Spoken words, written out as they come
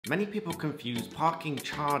Many people confuse parking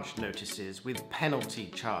charge notices with penalty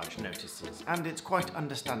charge notices, and it's quite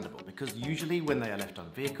understandable because usually when they are left on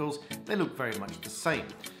vehicles, they look very much the same.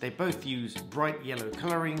 They both use bright yellow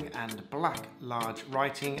colouring and black large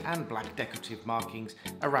writing and black decorative markings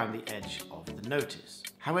around the edge of the notice.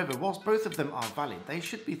 However, whilst both of them are valid, they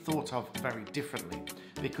should be thought of very differently,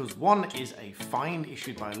 because one is a fine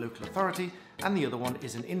issued by a local authority and the other one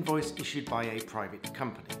is an invoice issued by a private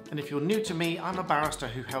company. And if you're new to me, I'm a barrister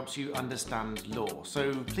who helps you understand law,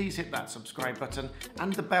 so please hit that subscribe button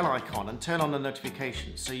and the bell icon and turn on the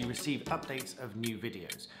notifications so you receive updates of new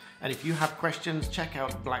videos. And if you have questions, check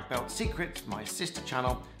out Black Belt Secrets, my sister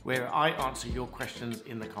channel, where I answer your questions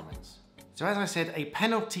in the comments. So as I said, a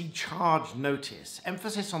penalty charge notice,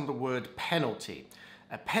 emphasis on the word penalty.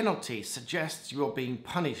 A penalty suggests you are being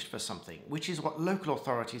punished for something, which is what local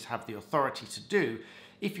authorities have the authority to do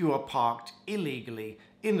if you are parked illegally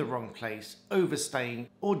in the wrong place, overstaying,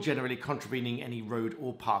 or generally contravening any road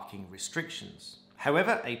or parking restrictions.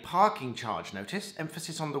 However, a parking charge notice,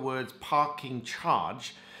 emphasis on the words parking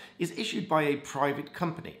charge, is issued by a private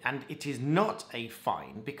company, and it is not a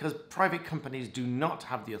fine because private companies do not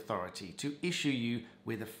have the authority to issue you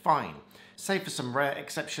with a fine, save for some rare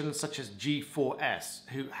exceptions such as FAQS,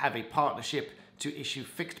 who have a partnership to issue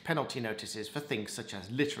fixed penalty notices for things such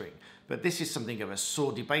as littering. But this is something of a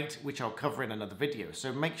sore debate, which I'll cover in another video,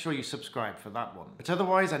 so make sure you subscribe for that one. But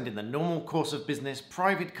otherwise, and in the normal course of business,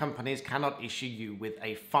 private companies cannot issue you with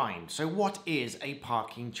a fine. So what is a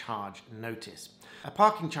parking charge notice? A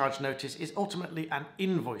parking charge notice is ultimately an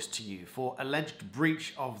invoice to you for alleged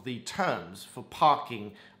breach of the terms for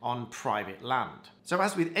parking on private land. So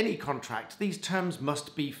as with any contract, these terms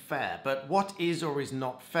must be fair, but what is or is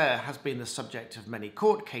not fair has been the subject of many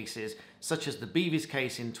court cases, such as the Beavis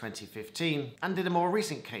case in 2015 and in a more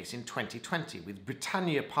recent case in 2020 with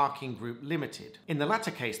Britannia Parking Group Limited. In the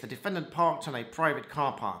latter case, the defendant parked on a private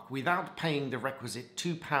car park without paying the requisite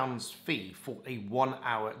 £2 fee for a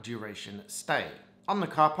 1-hour duration stay. On the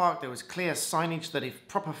car park, there was clear signage that if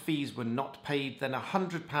proper fees were not paid, then a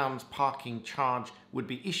 £100 parking charge would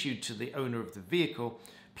be issued to the owner of the vehicle,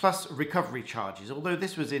 plus recovery charges, although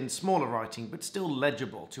this was in smaller writing but still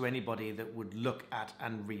legible to anybody that would look at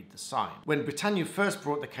and read the sign. When Britannia first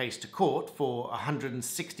brought the case to court for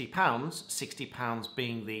 £160, £60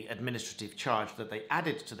 being the administrative charge that they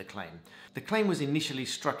added to the claim was initially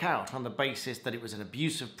struck out on the basis that it was an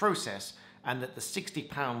abusive process and that the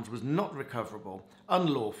 £60 was not recoverable,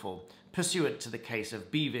 unlawful, pursuant to the case of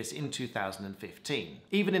Beavis in 2015.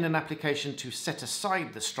 Even in an application to set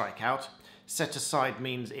aside the strikeout, set aside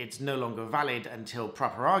means it's no longer valid until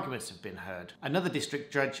proper arguments have been heard, another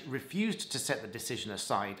district judge refused to set the decision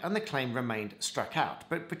aside and the claim remained struck out,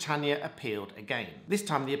 but Britannia appealed again. This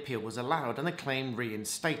time the appeal was allowed and the claim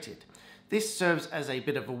reinstated. This serves as a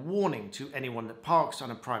bit of a warning to anyone that parks on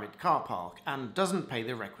a private car park and doesn't pay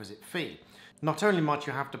the requisite fee. Not only might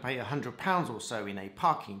you have to pay £100 or so in a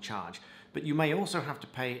parking charge, but you may also have to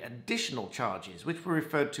pay additional charges, which were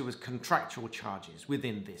referred to as contractual charges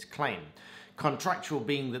within this claim. Contractual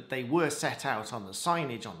being that they were set out on the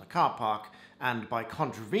signage on the car park, and by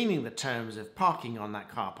contravening the terms of parking on that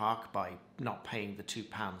car park by not paying the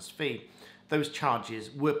 £2 fee, those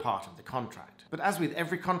charges were part of the contract. But as with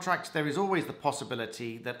every contract, there is always the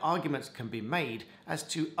possibility that arguments can be made as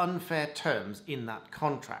to unfair terms in that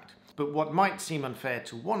contract. But what might seem unfair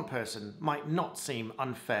to one person might not seem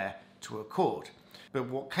unfair to a court. But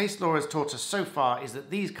what case law has taught us so far is that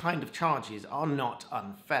these kind of charges are not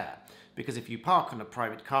unfair. Because if you park on a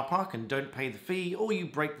private car park and don't pay the fee or you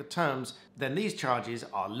break the terms, then these charges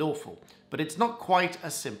are lawful. But it's not quite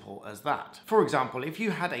as simple as that. For example, if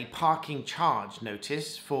you had a parking charge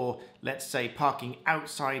notice for, let's say, parking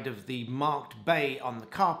outside of the marked bay on the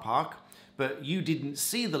car park, but you didn't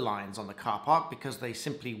see the lines on the car park because they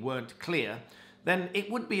simply weren't clear, then it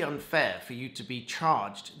would be unfair for you to be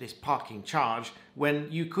charged this parking charge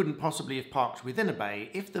when you couldn't possibly have parked within a bay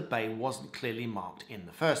if the bay wasn't clearly marked in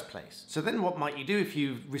the first place. So then what might you do if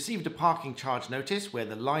you've received a parking charge notice where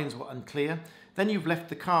the lines were unclear? Then you've left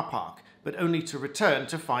the car park, but only to return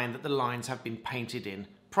to find that the lines have been painted in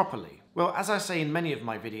properly. Well, as I say in many of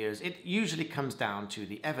my videos, it usually comes down to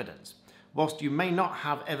the evidence. Whilst you may not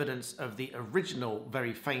have evidence of the original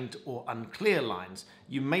very faint or unclear lines,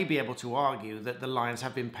 you may be able to argue that the lines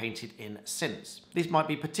have been painted in since. This might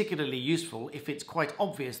be particularly useful if it's quite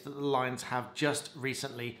obvious that the lines have just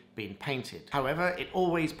recently been painted. However, it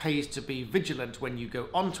always pays to be vigilant when you go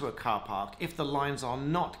onto a car park if the lines are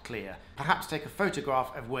not clear. Perhaps take a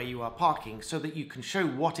photograph of where you are parking so that you can show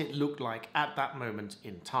what it looked like at that moment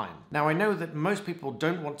in time. Now, I know that most people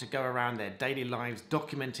don't want to go around their daily lives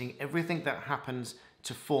documenting everything that happens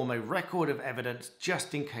to form a record of evidence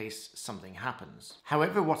just in case something happens.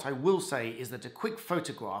 However, what I will say is that a quick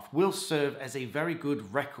photograph will serve as a very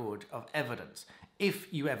good record of evidence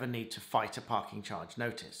if you ever need to fight a parking charge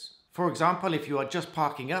notice. For example, if you are just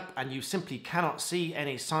parking up and you simply cannot see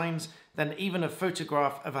any signs, then even a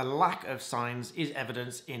photograph of a lack of signs is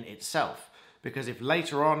evidence in itself. Because if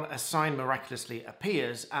later on a sign miraculously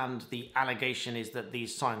appears and the allegation is that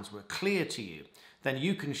these signs were clear to you, then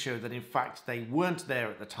you can show that in fact they weren't there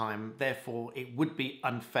at the time, therefore it would be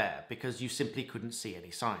unfair because you simply couldn't see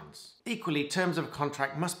any signs. Equally, terms of a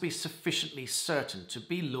contract must be sufficiently certain to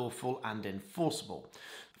be lawful and enforceable.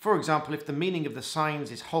 For example, if the meaning of the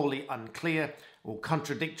signs is wholly unclear or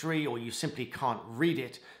contradictory, or you simply can't read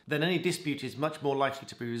it, then any dispute is much more likely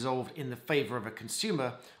to be resolved in the favour of a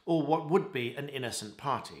consumer or what would be an innocent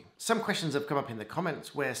party. Some questions have come up in the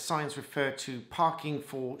comments where signs refer to parking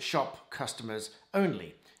for shop customers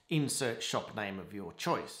only. Insert shop name of your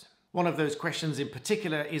choice. One of those questions in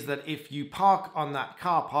particular is that if you park on that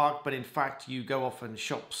car park but in fact you go off and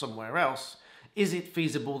shop somewhere else, is it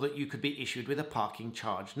feasible that you could be issued with a parking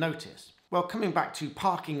charge notice? Well, coming back to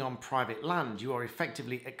parking on private land, you are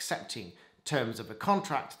effectively accepting terms of a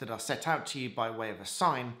contract that are set out to you by way of a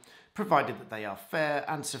sign, provided that they are fair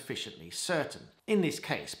and sufficiently certain. In this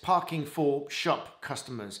case, parking for shop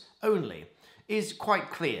customers only is quite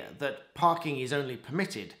clear that parking is only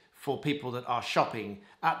permitted for people that are shopping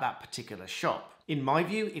at that particular shop. In my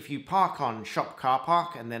view, if you park on shop car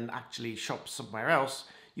park and then actually shop somewhere else,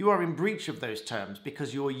 you are in breach of those terms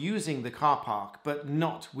because you're using the car park but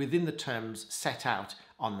not within the terms set out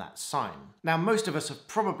on that sign. Now, most of us have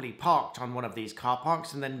probably parked on one of these car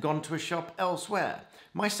parks and then gone to a shop elsewhere,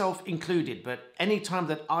 myself included, but any time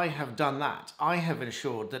that I have done that, I have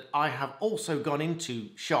ensured that I have also gone into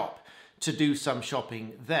shop to do some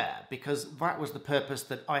shopping there because that was the purpose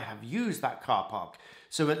that I have used that car park.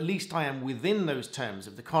 So at least I am within those terms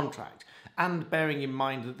of the contract. And bearing in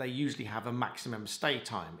mind that they usually have a maximum stay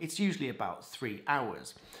time. It's usually about 3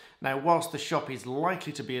 hours. Now, whilst the shop is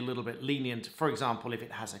likely to be a little bit lenient, for example, if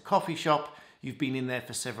it has a coffee shop, you've been in there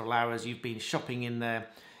for several hours, you've been shopping in there,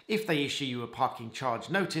 if they issue you a parking charge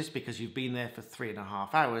notice because you've been there for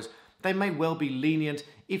 3.5 hours, they may well be lenient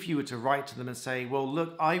if you were to write to them and say, well,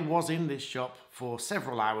 look, I was in this shop for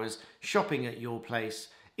several hours shopping at your place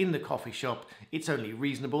in the coffee shop. It's only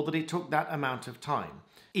reasonable that it took that amount of time.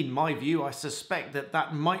 In my view, I suspect that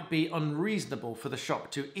that might be unreasonable for the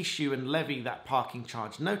shop to issue and levy that parking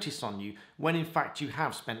charge notice on you when in fact you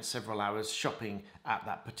have spent several hours shopping at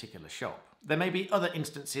that particular shop. There may be other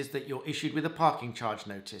instances that you're issued with a parking charge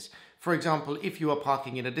notice. For example, if you are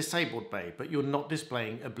parking in a disabled bay but you're not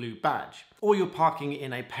displaying a blue badge, or you're parking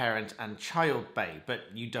in a parent and child bay but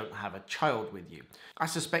you don't have a child with you. I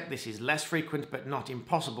suspect this is less frequent but not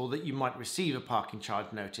impossible that you might receive a parking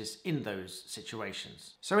charge notice in those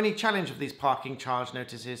situations. So any challenge of these parking charge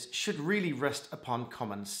notices should really rest upon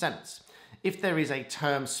common sense. If there is a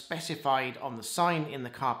term specified on the sign in the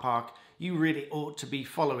car park, you really ought to be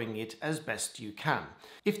following it as best you can.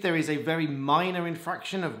 If there is a very minor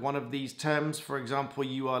infraction of one of these terms, for example,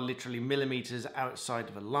 you are literally millimeters outside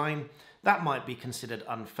of a line, that might be considered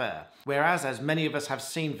unfair. Whereas, as many of us have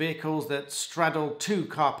seen vehicles that straddle 2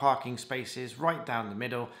 car parking spaces right down the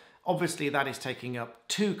middle, obviously that is taking up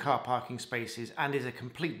 2 car parking spaces and is a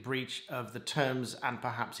complete breach of the terms and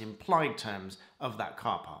perhaps implied terms of that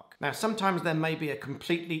car park. Now, sometimes there may be a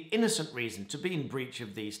completely innocent reason to be in breach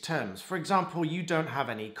of these terms. For example, you don't have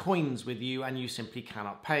any coins with you and you simply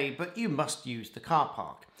cannot pay, but you must use the car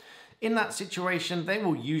park. In that situation, there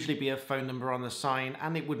will usually be a phone number on the sign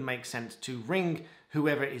and it would make sense to ring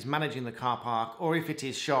whoever is managing the car park, or if it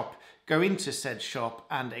is shop, go into said shop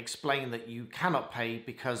and explain that you cannot pay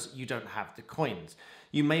because you don't have the coins.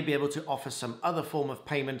 You may be able to offer some other form of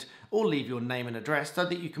payment or leave your name and address so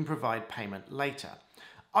that you can provide payment later.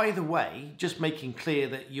 Either way, just making clear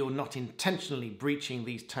that you're not intentionally breaching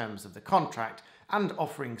these terms of the contract and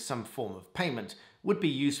offering some form of payment would be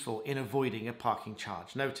useful in avoiding a parking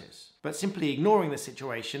charge notice. But simply ignoring the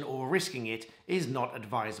situation or risking it is not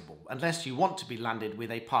advisable unless you want to be landed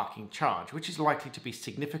with a parking charge, which is likely to be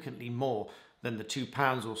significantly more than the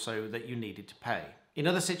 £2 or so that you needed to pay. In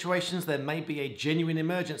other situations, there may be a genuine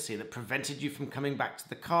emergency that prevented you from coming back to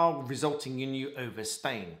the car, resulting in you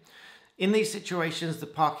overstaying. In these situations, the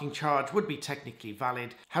parking charge would be technically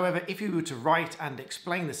valid. However, if you were to write and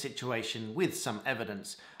explain the situation with some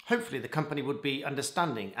evidence, Hopefully the company would be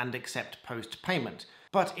understanding and accept post-payment.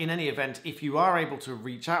 But in any event, if you are able to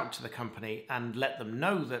reach out to the company and let them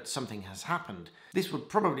know that something has happened, this would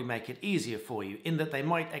probably make it easier for you in that they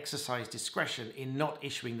might exercise discretion in not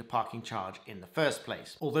issuing the parking charge in the first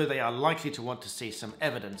place, although they are likely to want to see some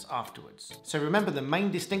evidence afterwards. So remember, the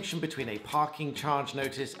main distinction between a parking charge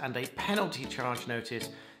notice and a penalty charge notice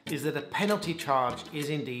is that a penalty charge is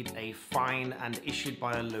indeed a fine and issued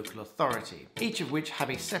by a local authority, each of which have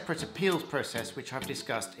a separate appeals process which I've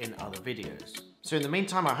discussed in other videos. So in the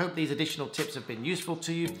meantime, I hope these additional tips have been useful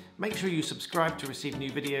to you. Make sure you subscribe to receive new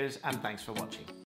videos, and thanks for watching.